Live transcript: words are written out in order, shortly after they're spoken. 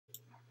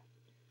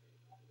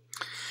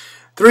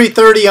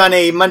3:30 on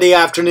a Monday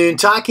afternoon,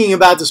 talking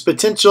about this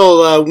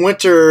potential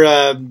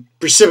winter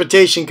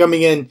precipitation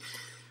coming in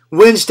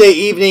Wednesday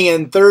evening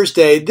and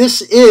Thursday.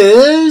 This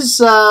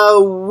is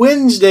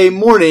Wednesday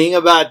morning,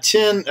 about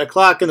 10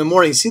 o'clock in the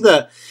morning.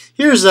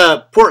 Here's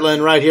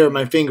Portland right here.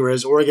 My finger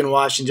is Oregon,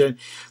 Washington.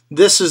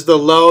 This is the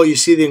low. You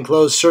see the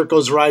enclosed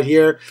circles right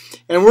here.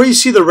 And where you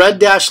see the red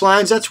dashed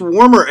lines, that's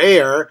warmer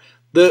air.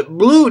 The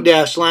blue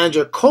dashed lines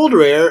are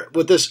colder air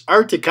with this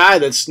Arctic high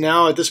that's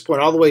now at this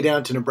point all the way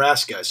down to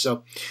Nebraska.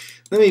 So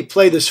let me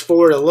play this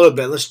forward a little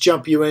bit. Let's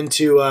jump you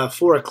into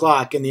 4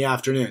 o'clock in the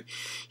afternoon.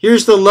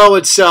 Here's the low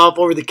itself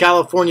over the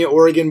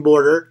California-Oregon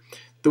border.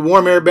 The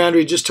warm air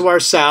boundary just to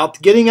our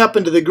south. Getting up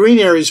into the green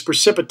areas,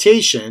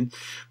 precipitation.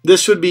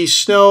 This would be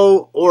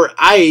snow or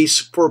ice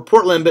for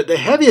Portland, but the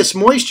heaviest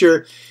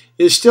moisture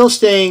is still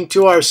staying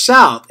to our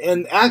south.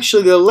 And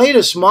actually the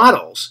latest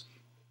models,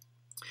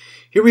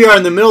 here we are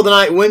in the middle of the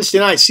night, Wednesday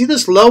night. See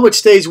this low? It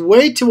stays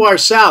way to our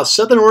south.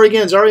 Southern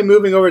Oregon is already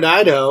moving over to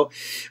Idaho.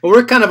 And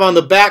we're kind of on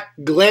the back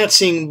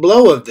glancing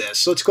blow of this.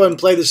 So let's go ahead and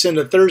play this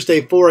into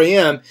Thursday, 4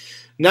 a.m.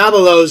 Now the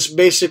low's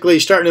basically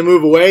starting to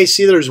move away.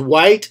 See, there's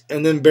white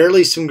and then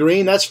barely some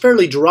green. That's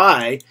fairly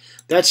dry.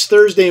 That's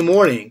Thursday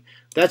morning.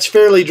 That's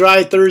fairly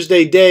dry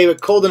Thursday day, but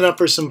cold enough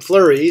for some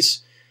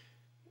flurries.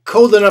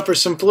 Cold enough for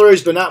some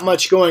flurries, but not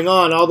much going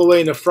on all the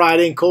way into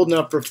Friday. And cold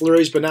enough for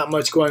flurries, but not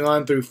much going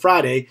on through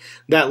Friday.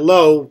 That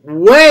low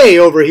way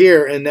over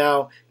here in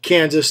now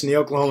Kansas and the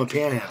Oklahoma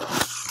Panhandle.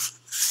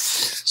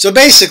 So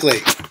basically,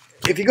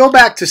 if you go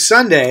back to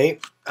Sunday,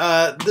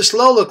 this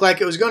low looked like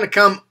it was going to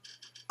come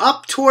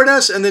up toward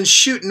us and then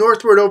shoot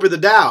northward over the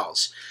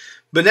Dalles.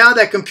 But now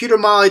that computer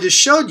model I just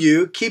showed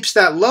you keeps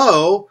that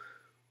low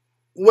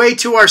way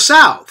to our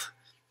south.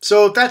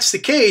 So if that's the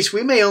case,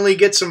 we may only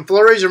get some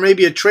flurries or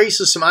maybe a trace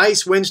of some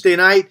ice Wednesday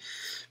night.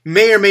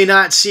 May or may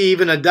not see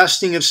even a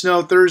dusting of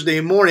snow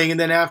Thursday morning. And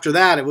then after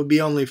that, it would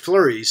be only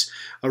flurries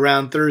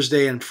around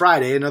Thursday and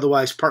Friday and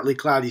otherwise partly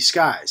cloudy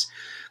skies.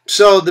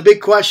 So the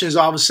big question is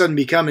all of a sudden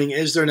becoming,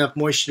 is there enough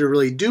moisture to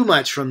really do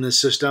much from this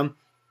system?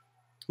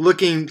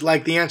 Looking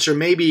like the answer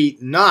maybe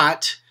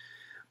not,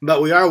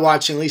 but we are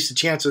watching at least a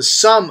chance of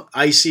some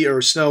icy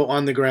or snow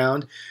on the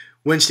ground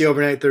Wednesday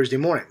overnight, Thursday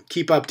morning.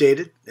 Keep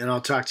updated, and I'll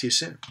talk to you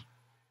soon.